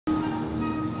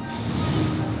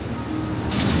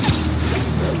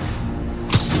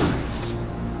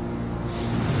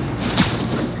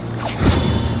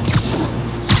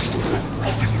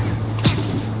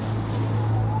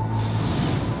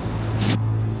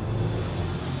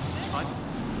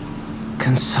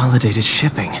Consolidated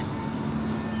shipping.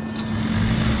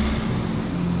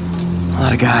 A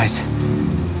lot of guys.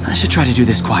 I should try to do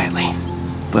this quietly,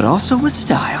 but also with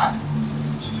style.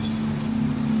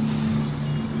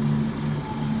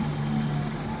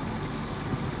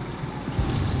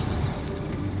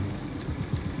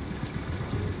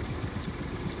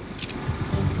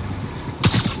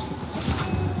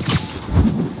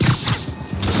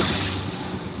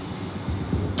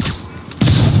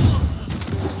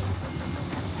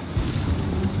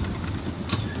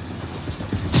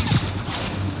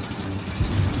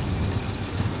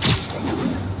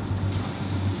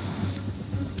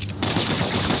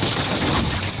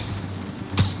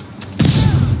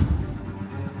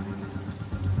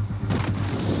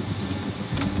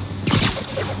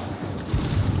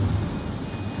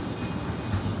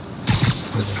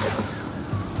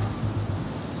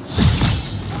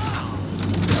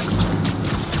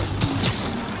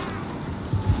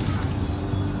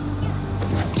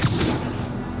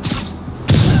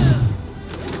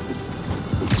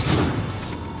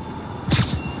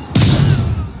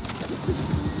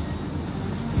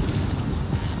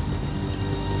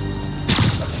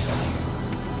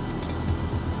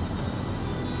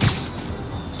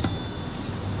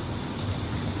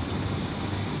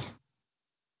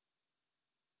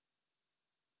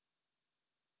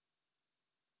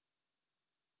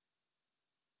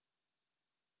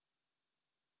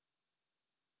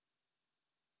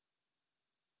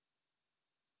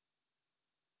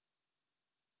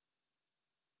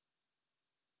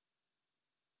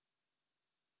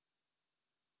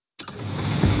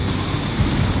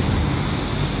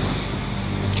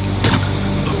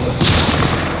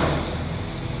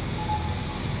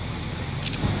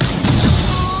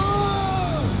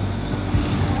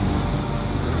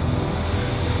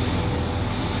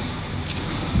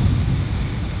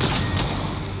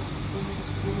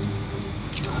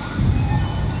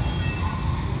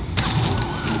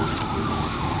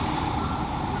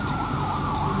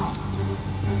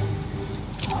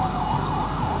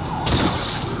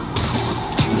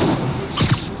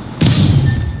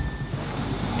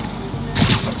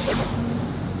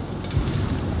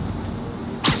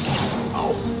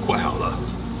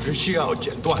只需要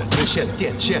剪断这线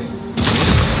电线，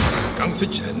钢丝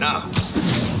尘啊！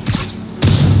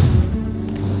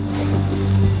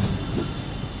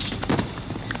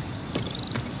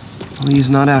 Well, he's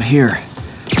not out here.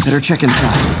 Better check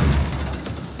inside.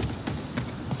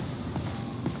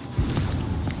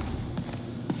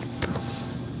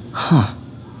 Huh.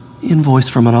 Invoice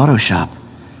from an auto shop.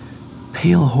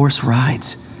 Pale Horse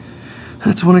Rides.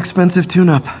 That's one expensive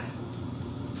tune-up.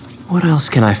 What else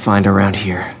can I find around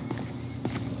here?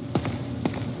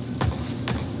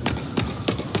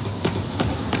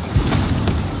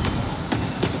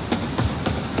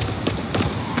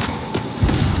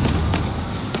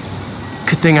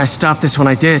 Good thing I stopped this when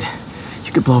I did.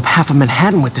 You could blow up half of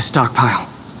Manhattan with this stockpile.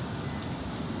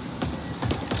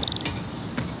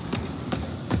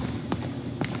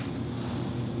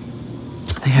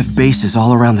 They have bases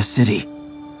all around the city.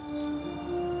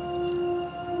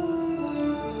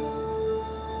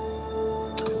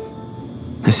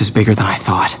 This is bigger than I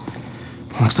thought.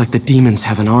 Looks like the demons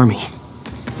have an army.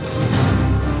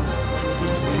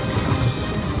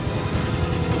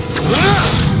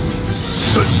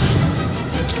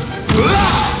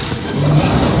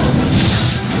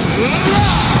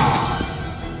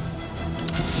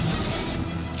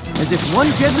 As if one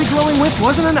deadly glowing whip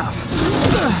wasn't enough.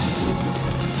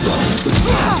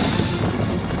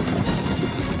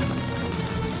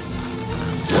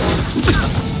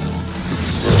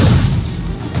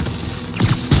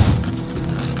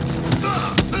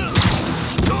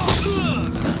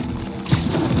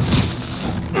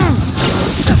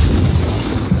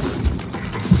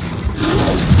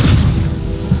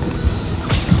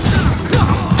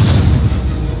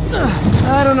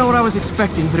 I don't know what I was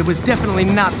expecting, but it was definitely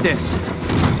not this.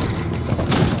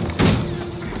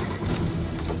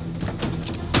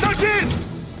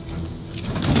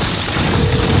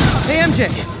 Hey MJ,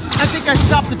 I think I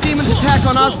stopped the demon's attack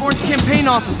on Osborn's campaign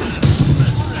offices.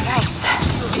 Nice.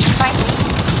 Did you find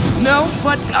me? No,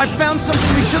 but I found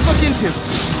something we should look into.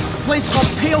 A place called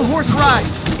Pale Horse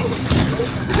Rides.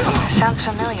 Sounds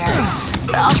familiar.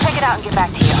 I'll check it out and get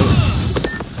back to you.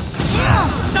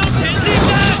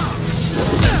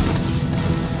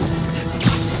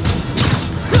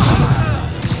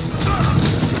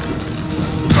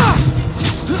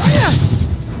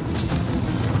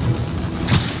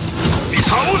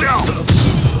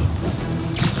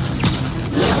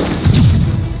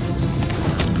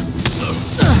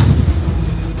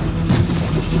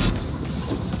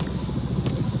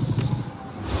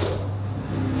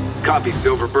 Copy,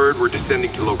 Silverbird. We're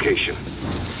descending to location.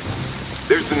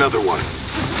 There's another one.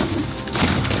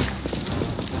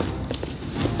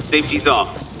 Safety's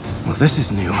off. Well, this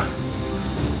is new.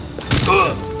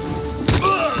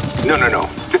 No.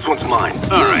 This one's mine.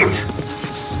 All right.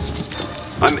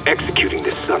 I'm executing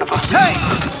this son of a... Hey!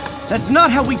 That's not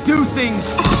how we do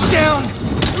things! Down!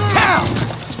 Down!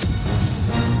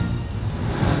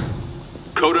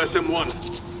 Code SM1.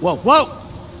 Whoa!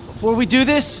 Before we do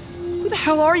this, who the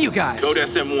hell are you guys? Code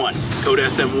SM1. Code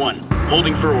SM1.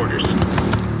 Holding for orders.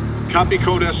 Copy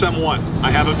Code SM1.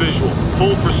 I have a visual.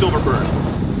 Hold for Silverbird.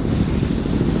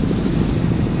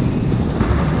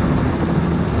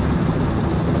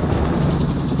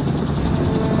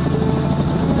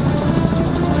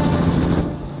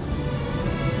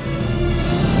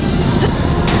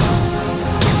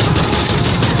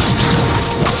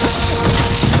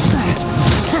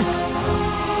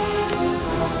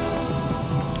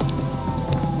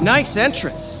 Nice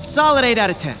entrance. Solid 8 out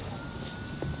of 10.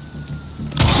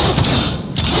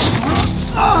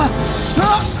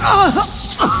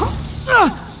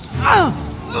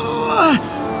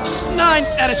 9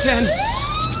 out of 10.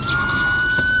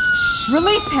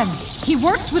 Release him. He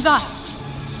works with us.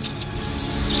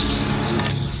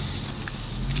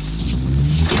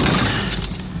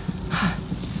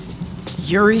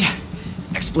 Yuri,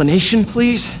 explanation,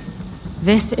 please?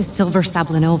 This is Silver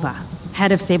Sablinova,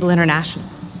 head of Sable International,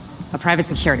 a private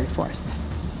security force.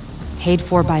 Paid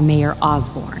for by Mayor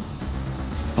Osborne.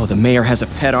 Oh, the mayor has a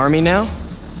pet army now?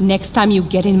 Next time you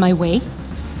get in my way,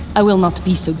 I will not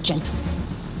be so gentle.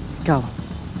 Go.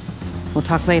 We'll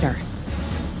talk later.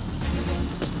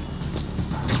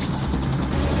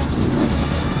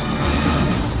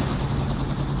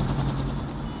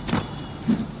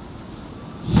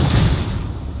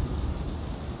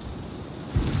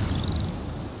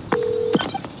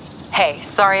 Hey,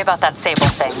 sorry about that Sable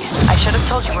thing. I should have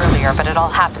told you earlier, but it all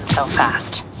happened so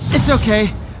fast. It's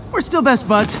okay. We're still best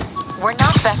buds. We're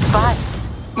not best buds.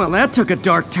 Well, that took a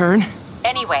dark turn.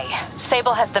 Anyway,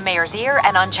 Sable has the mayor's ear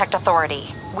and unchecked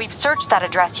authority. We've searched that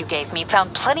address you gave me,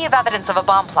 found plenty of evidence of a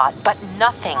bomb plot, but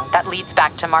nothing that leads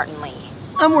back to Martin Lee.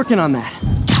 I'm working on that.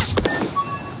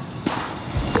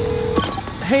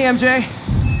 Hey, MJ.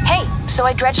 Hey, so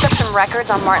I dredged up some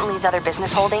records on Martin Lee's other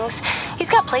business holdings. He's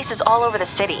got places all over the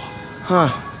city. Huh.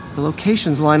 The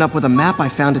locations line up with a map I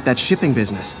found at that shipping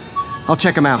business. I'll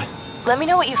check them out. Let me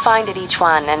know what you find at each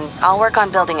one, and I'll work on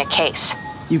building a case.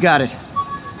 You got it.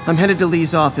 I'm headed to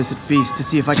Lee's office at Feast to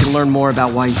see if I can learn more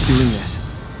about why he's doing this.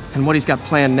 And what he's got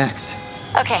planned next.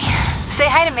 Okay, say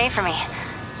hi to May for me.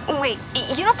 Wait,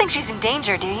 you don't think she's in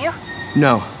danger, do you?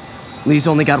 No. Lee's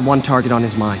only got one target on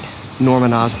his mind.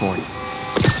 Norman Osborn.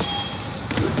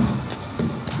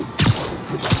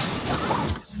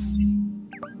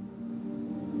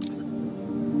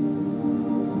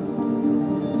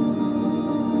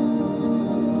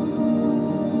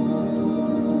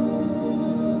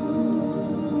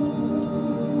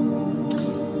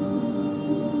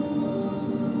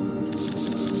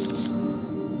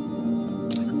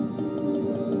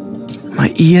 My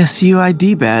ESU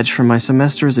ID badge from my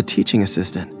semester as a teaching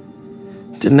assistant.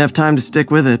 Didn't have time to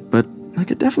stick with it, but I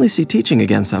could definitely see teaching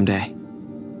again someday.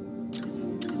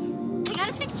 I got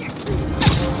a picture.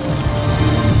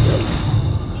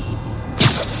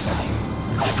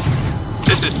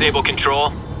 This is Sable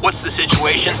Control. What's the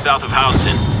situation south of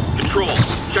Houston? Control,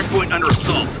 checkpoint under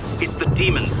assault. It's the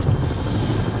demons.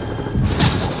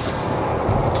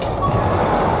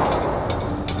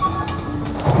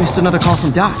 Missed another call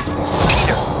from Doc.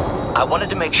 Peter, I wanted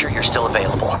to make sure you're still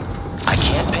available. I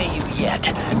can't pay you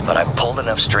yet, but I've pulled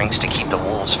enough strings to keep the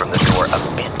wolves from the door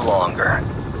a bit longer.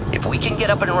 If we can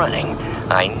get up and running,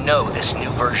 I know this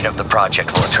new version of the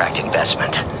project will attract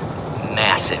investment.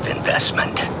 Massive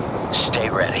investment. Stay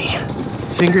ready.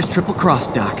 Fingers triple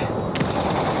crossed, Doc.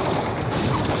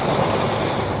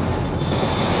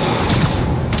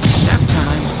 Nap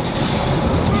time.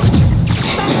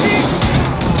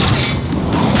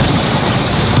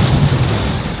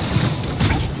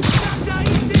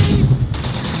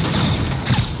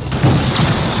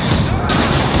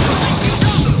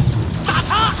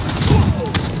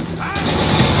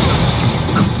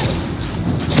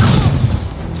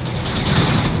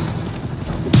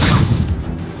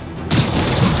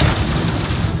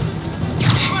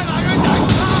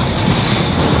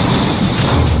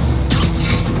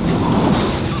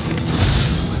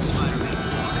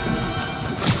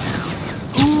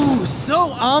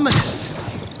 So ominous.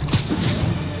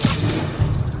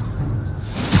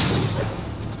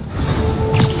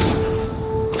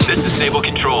 This is Sable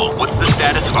Control. What's the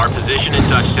status of our position in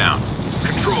touchdown?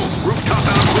 Control, rooftop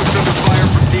outpost under fire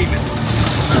from demons.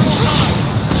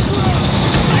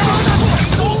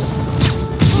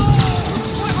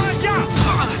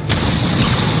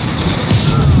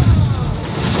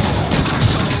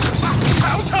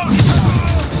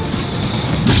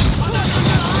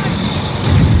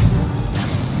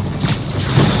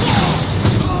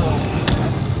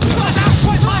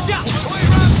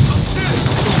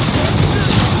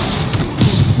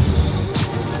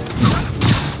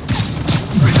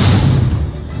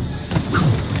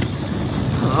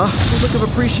 The look of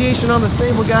appreciation on the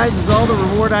Sable guys is all the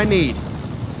reward I need.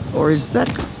 Or is that...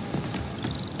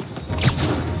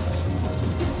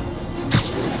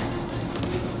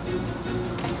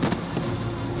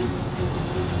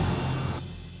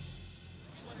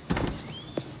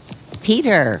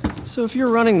 Peter. So if you're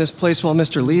running this place while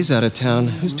Mr. Lee's out of town,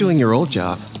 who's doing your old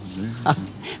job?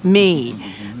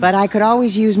 Me. But I could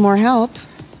always use more help.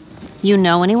 You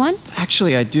know anyone?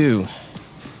 Actually, I do.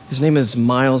 His name is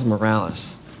Miles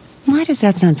Morales. Why does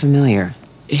that sound familiar?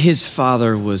 His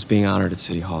father was being honored at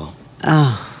City Hall.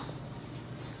 Oh.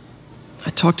 I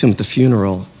talked to him at the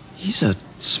funeral. He's a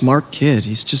smart kid.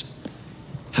 He's just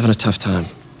having a tough time.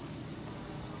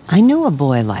 I knew a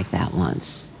boy like that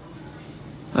once.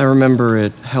 I remember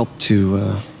it helped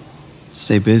to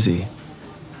stay busy.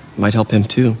 Might help him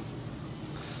too.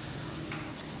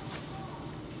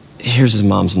 Here's his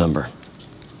mom's number.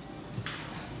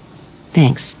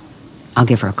 Thanks. I'll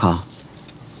give her a call.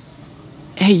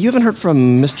 Hey, you haven't heard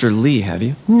from Mr. Lee, have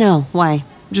you? No, why?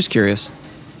 Just curious.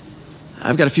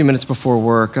 I've got a few minutes before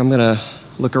work. I'm gonna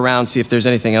look around, see if there's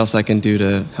anything else I can do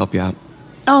to help you out.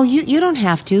 Oh, you don't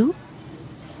have to.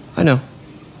 I know.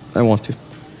 I want to.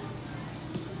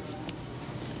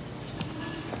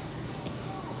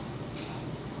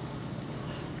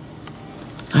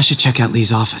 I should check out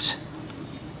Lee's office.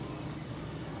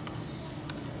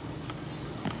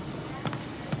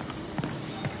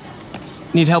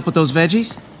 Need help with those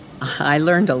veggies? I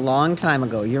learned a long time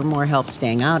ago you're more help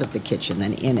staying out of the kitchen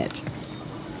than in it.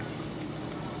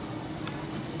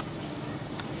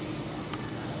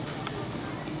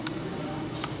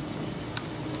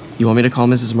 You want me to call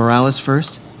Mrs. Morales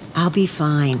first? I'll be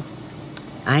fine.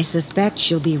 I suspect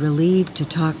she'll be relieved to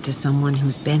talk to someone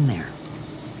who's been there.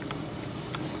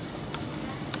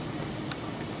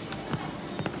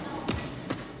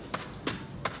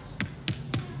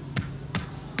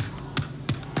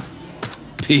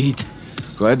 Pete,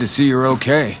 glad to see you're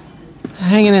okay.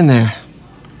 Hanging in there.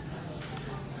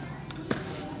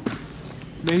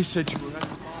 May said you were at the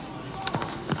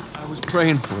bottom. I was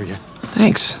praying for you.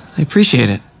 Thanks. I appreciate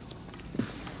it.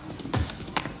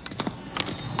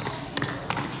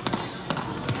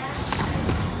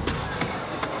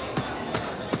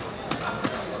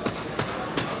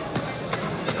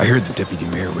 I heard the deputy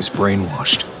mayor was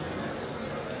brainwashed.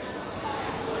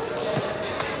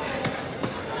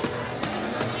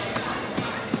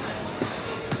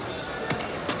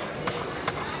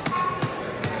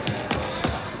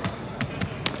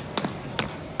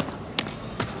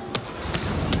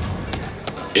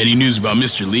 Any news about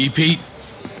Mr. Lee, Pete?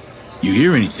 You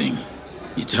hear anything,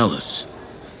 you tell us.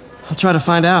 I'll try to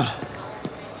find out.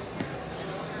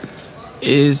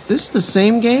 Is this the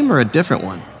same game or a different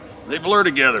one? They blur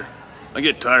together. I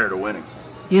get tired of winning.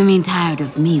 You mean tired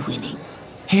of me winning?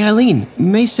 Hey, Eileen,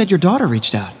 May said your daughter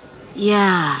reached out.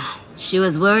 Yeah, she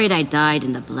was worried I died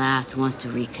in the blast, wants to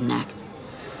reconnect.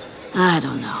 I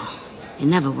don't know. It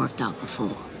never worked out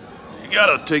before. You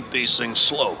gotta take these things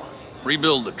slow.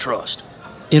 Rebuild the trust.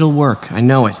 It'll work, I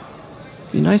know it.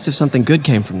 Be nice if something good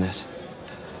came from this.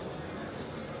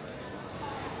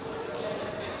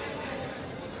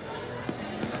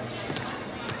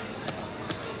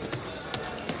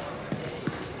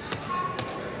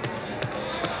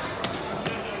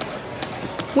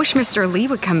 Wish Mr. Lee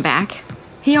would come back.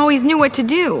 He always knew what to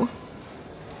do.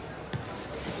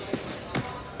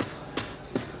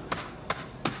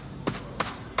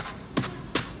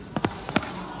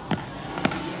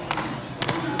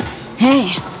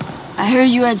 Hey, I heard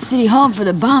you were at City Hall for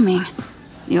the bombing.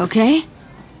 You okay?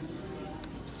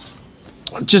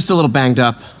 Just a little banged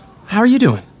up. How are you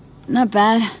doing? Not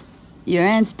bad. Your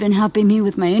aunt's been helping me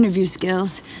with my interview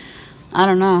skills. I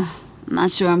don't know. I'm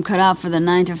not sure I'm cut out for the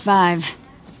 9 to 5.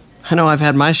 I know I've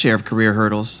had my share of career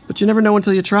hurdles, but you never know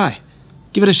until you try.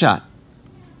 Give it a shot.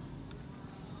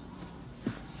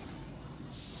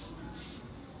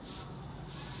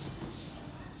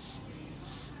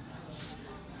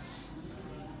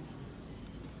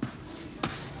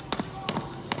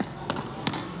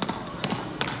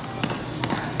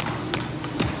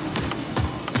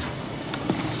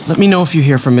 Let me know if you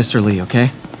hear from Mr. Lee,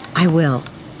 okay? I will.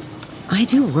 I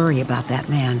do worry about that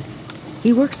man.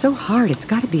 He works so hard, it's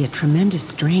got to be a tremendous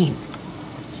strain.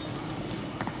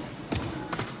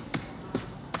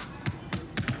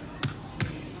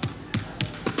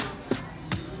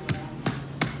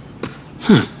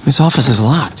 This office is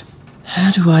locked.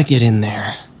 How do I get in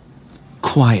there?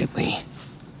 Quietly.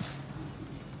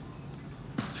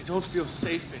 I don't feel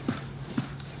safe in here.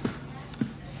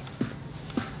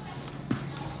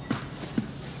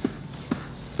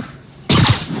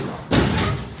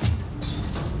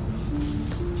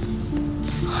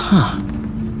 Huh.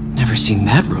 Never seen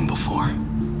that room before.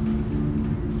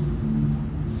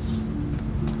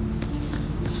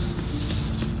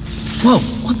 Whoa,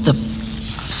 what the...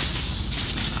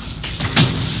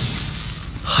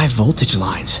 High voltage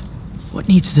lines. What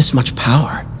needs this much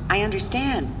power? I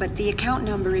understand, but the account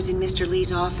number is in Mr.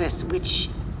 Lee's office, which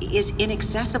is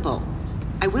inaccessible.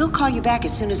 I will call you back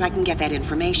as soon as I can get that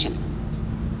information.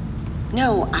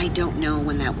 No, I don't know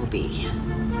when that will be.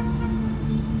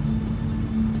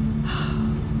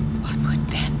 What would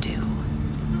Ben do?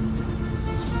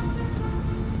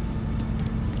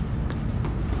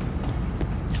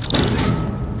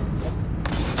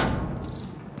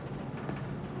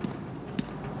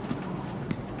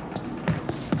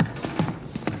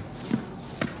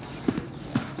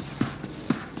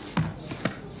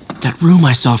 That room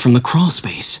I saw from the crawl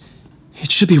space.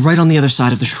 It should be right on the other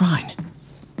side of the shrine.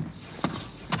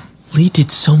 Lee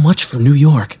did so much for New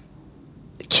York.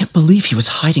 I can't believe he was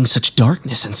hiding such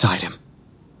darkness inside him.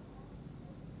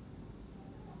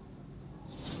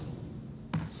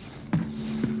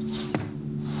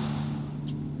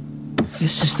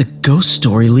 This is the ghost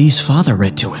story Lee's father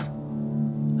read to him.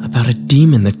 About a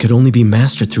demon that could only be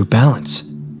mastered through balance.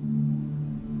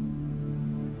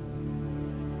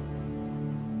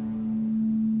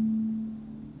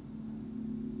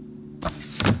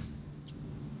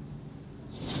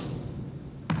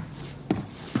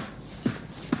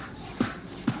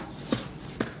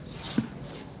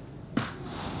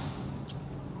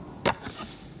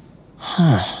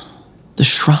 Huh. The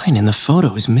shrine in the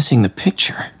photo is missing the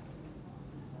picture.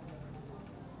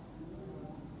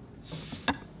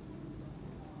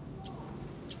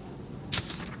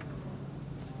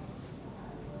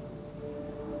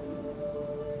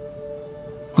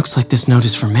 Looks like this note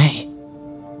is for May.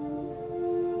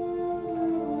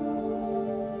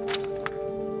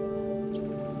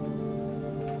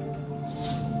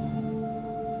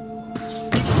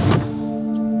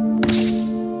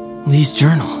 Lee's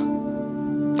journal.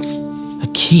 A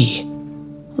key.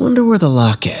 Wonder where the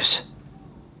lock is.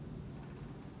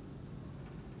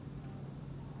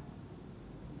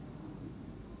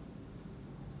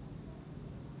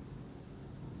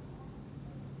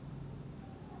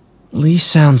 Lee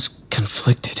sounds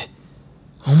conflicted.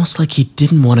 Almost like he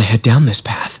didn't want to head down this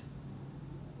path.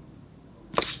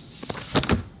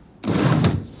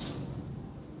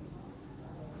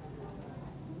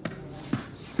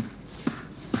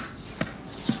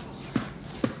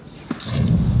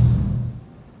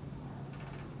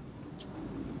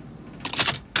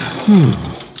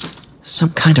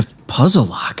 Some kind of puzzle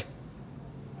lock.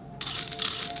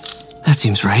 That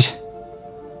seems right.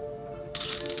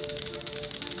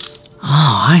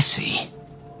 Oh, I see.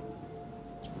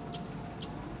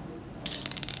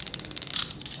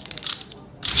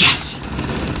 Yes!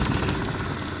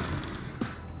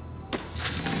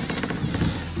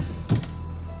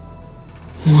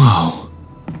 Whoa.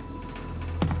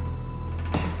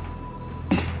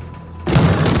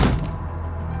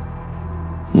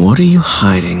 What are you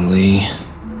hiding, Lee?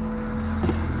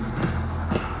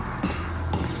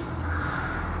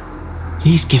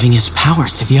 Lee's giving his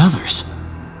powers to the others.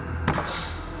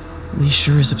 Lee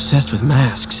sure is obsessed with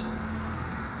masks.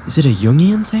 Is it a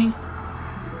Jungian thing?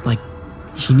 Like,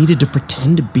 he needed to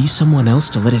pretend to be someone else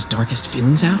to let his darkest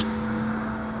feelings out?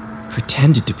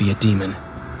 Pretended to be a demon,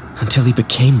 until he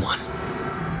became one.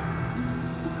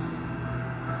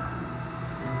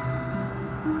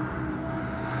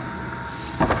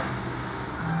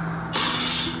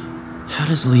 How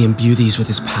does Lee imbue these with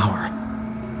his power?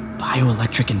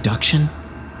 Bioelectric induction?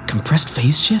 Compressed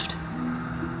phase shift?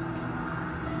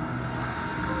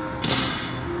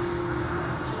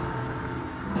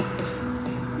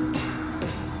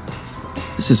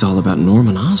 This is all about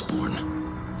Norman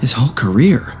Osborn. His whole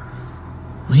career.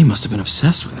 Lee must have been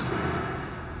obsessed with him.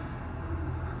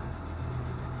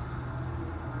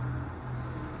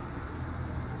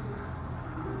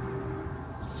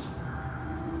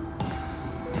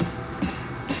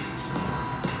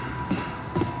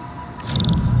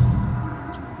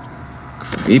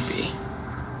 Creepy.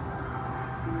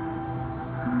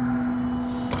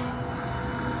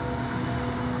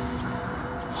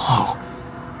 Whoa.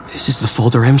 This is the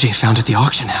folder MJ found at the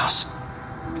auction house.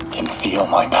 Can feel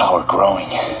my power growing,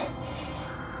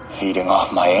 feeding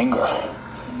off my anger.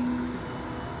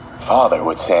 Father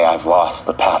would say I've lost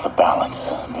the path of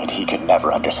balance, but he could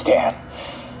never understand.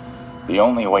 The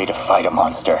only way to fight a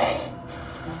monster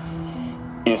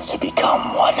is to become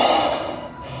one.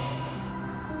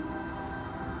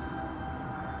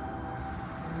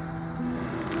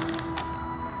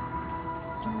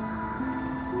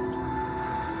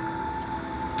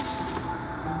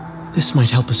 This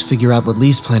might help us figure out what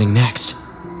Lee's planning next.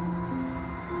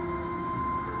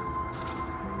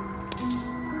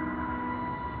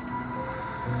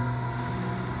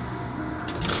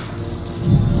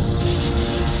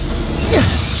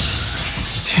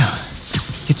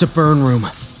 It's a burn room,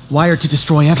 wired to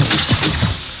destroy evidence.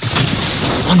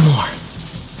 One more.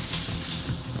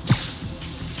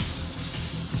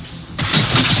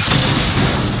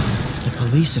 The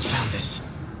police had found this.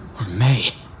 Or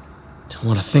May. Don't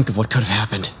want to think of what could have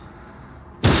happened.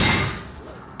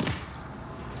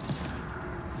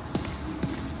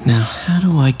 Now, how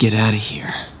do I get out of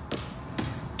here?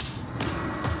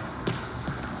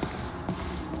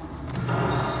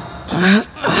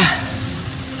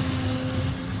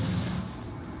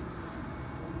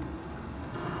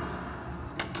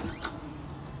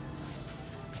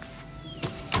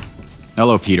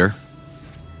 Hello, Peter.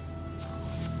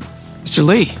 Mr.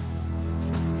 Lee.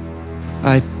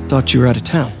 I thought you were out of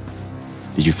town.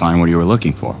 Did you find what you were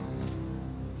looking for?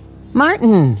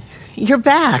 Martin, you're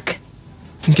back.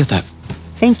 Get that.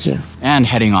 Thank you. And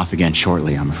heading off again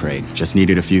shortly, I'm afraid. Just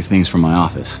needed a few things from my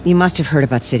office. You must have heard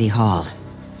about City Hall.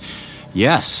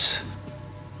 Yes.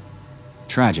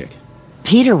 Tragic.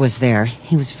 Peter was there.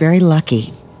 He was very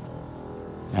lucky.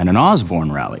 And an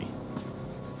Osborn rally.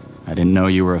 I didn't know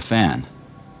you were a fan.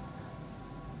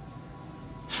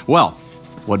 Well,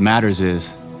 what matters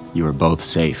is you are both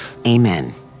safe.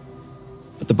 Amen.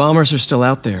 But the bombers are still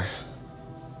out there.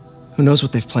 Who knows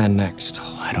what they've planned next?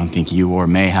 Oh, I don't think you or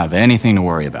May have anything to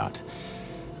worry about.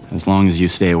 As long as you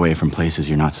stay away from places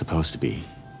you're not supposed to be.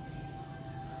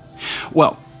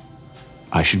 Well,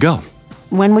 I should go.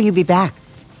 When will you be back?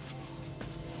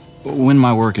 When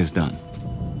my work is done.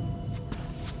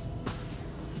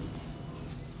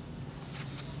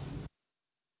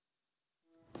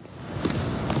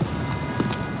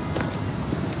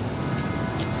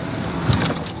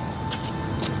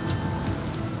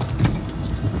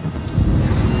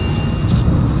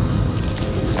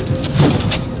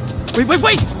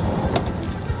 Wait!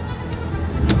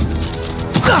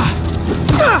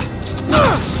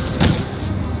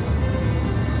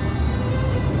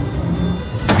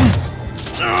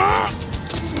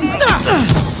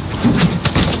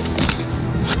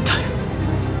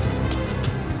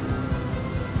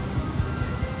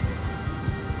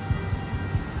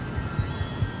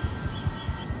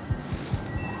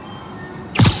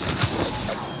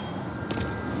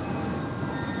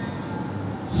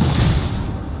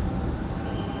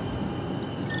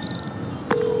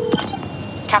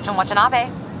 Captain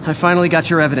Watanabe. I finally got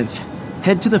your evidence.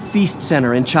 Head to the Feast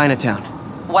Center in Chinatown.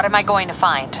 What am I going to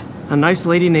find? A nice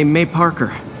lady named May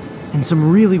Parker. And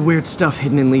some really weird stuff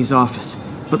hidden in Lee's office.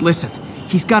 But listen,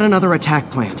 he's got another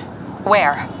attack planned.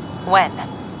 Where?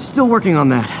 When? Still working on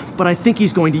that, but I think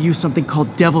he's going to use something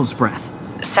called Devil's Breath.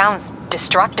 Sounds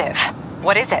destructive.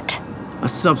 What is it? A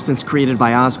substance created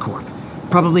by Oscorp.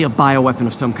 Probably a bioweapon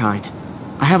of some kind.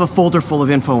 I have a folder full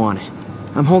of info on it.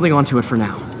 I'm holding on to it for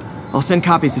now. I'll send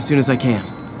copies as soon as I can.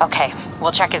 Okay,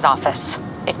 we'll check his office.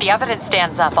 If the evidence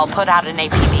stands up, I'll put out an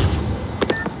APB.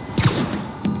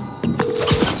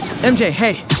 MJ,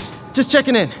 hey. Just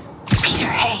checking in. Peter,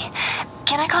 hey.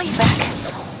 Can I call you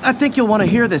back? I think you'll want to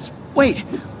hear this. Wait,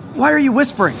 why are you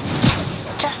whispering?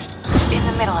 Just in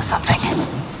the middle of something.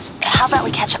 How about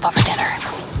we catch up over dinner?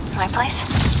 My place?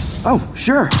 Oh,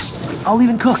 sure. I'll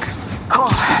even cook. Cool.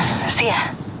 See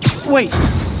ya. Wait.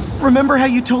 Remember how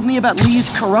you told me about Lee's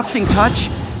corrupting touch?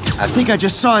 I think I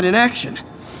just saw it in action.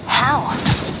 How?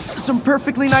 Some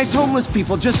perfectly nice homeless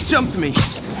people just jumped me.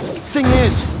 Thing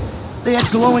is, they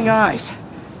had glowing eyes.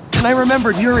 And I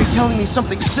remembered Yuri telling me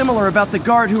something similar about the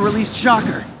guard who released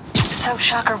Shocker. So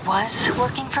Shocker was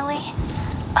working for Lee?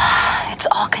 It's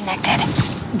all connected.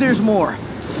 There's more.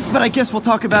 But I guess we'll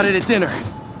talk about it at dinner.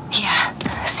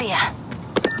 Yeah, see ya.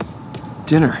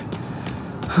 Dinner?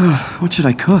 What should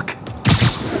I cook?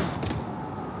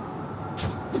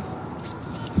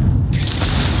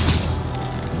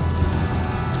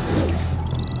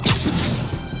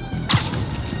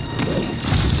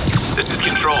 This is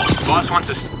Control. Boss wants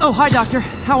us... Oh, hi, Doctor.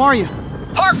 How are you?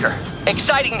 Parker,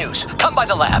 exciting news. Come by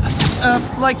the lab.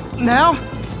 Like now?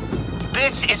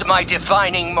 This is my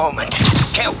defining moment.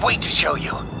 Can't wait to show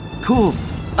you. Cool.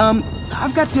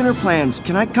 I've got dinner plans.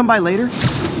 Can I come by later?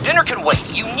 Dinner can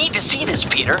wait. You need to see this,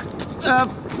 Peter.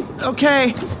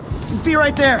 Okay. Be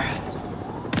right there.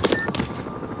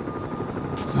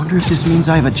 Wonder if this means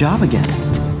I have a job again.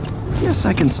 Guess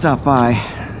I can stop by.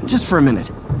 Just for a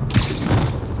minute.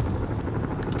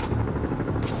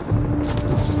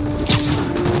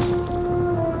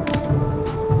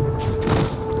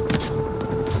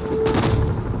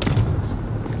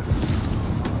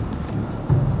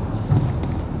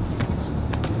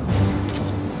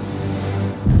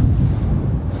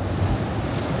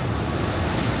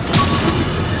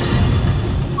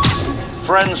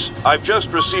 Friends, I've just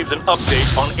received an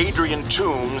update on Adrian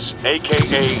Toombs,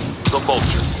 aka the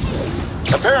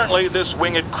Vulture. Apparently, this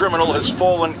winged criminal has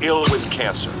fallen ill with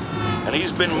cancer, and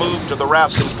he's been moved to the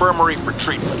Raft's infirmary for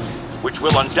treatment, which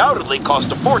will undoubtedly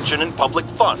cost a fortune in public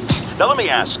funds. Now let me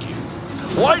ask you,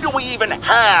 why do we even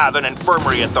have an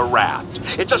infirmary at the Raft?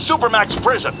 It's a supermax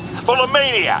prison, full of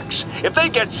maniacs. If they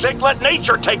get sick, let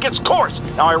nature take its course.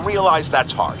 Now I realize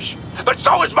that's harsh, but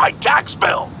so is my tax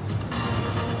bill.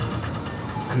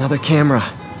 Another camera.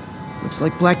 Looks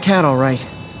like Black Cat, all right.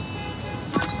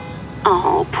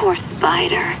 Oh, poor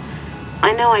Spider.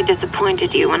 I know I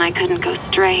disappointed you when I couldn't go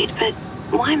straight, but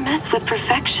why mess with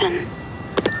perfection?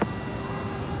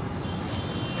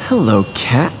 Hello,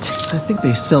 Cat. I think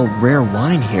they sell rare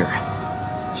wine here.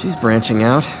 She's branching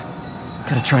out.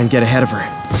 Gotta try and get ahead of her.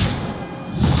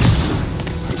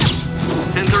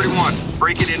 1031,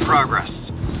 break-in in progress.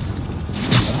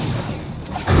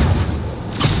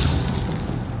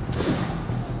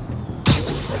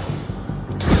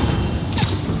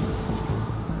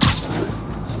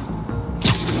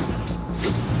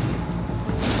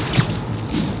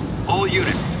 All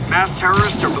units, mass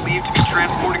terrorists are believed to be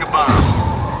transporting a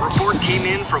bomb. Report came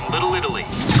in from Little Italy.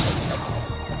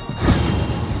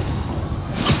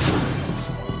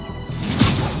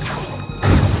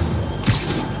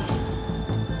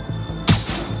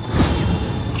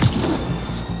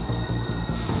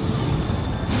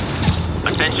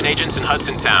 Attention agents in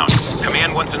Hudson Town.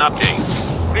 Command wants an update.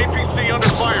 APC under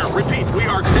fire. Repeat, we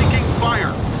are taking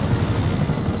fire.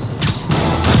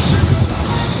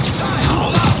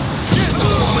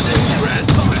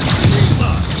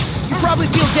 You probably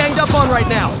feel ganged up on right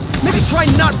now. Maybe try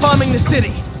not bombing the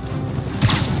city.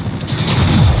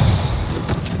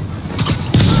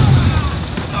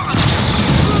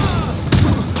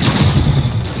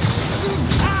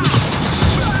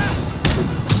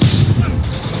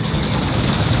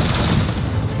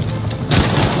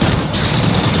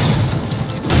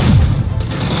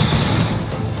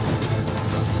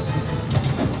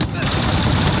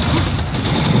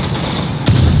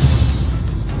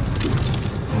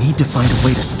 Need to find a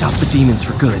way to stop the demons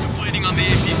for good. Waiting on the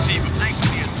APC, but thanks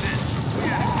for the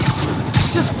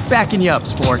assist. Just backing you up,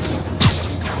 sport.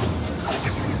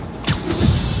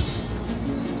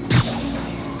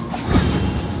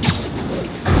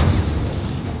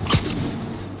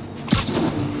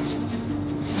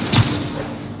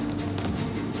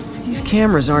 These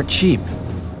cameras aren't cheap.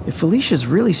 If Felicia's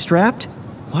really strapped,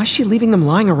 why is she leaving them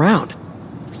lying around?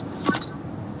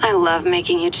 I love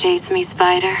making you chase me,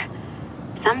 Spider.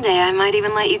 Someday I might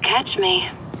even let you catch me.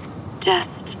 Just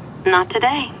not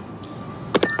today.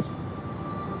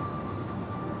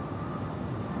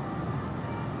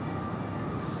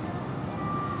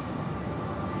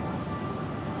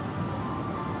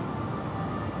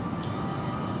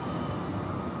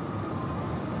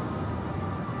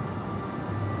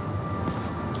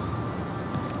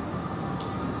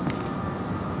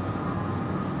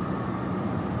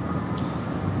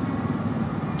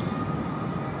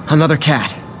 Another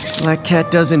cat. Black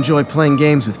Cat does enjoy playing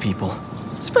games with people.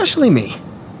 Especially me.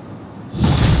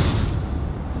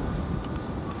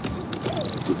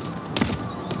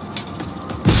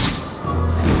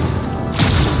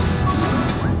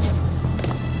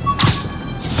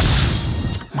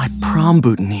 My prom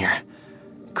boutonniere.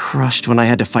 Crushed when I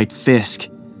had to fight Fisk.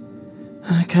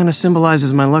 Kinda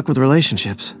symbolizes my luck with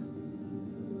relationships.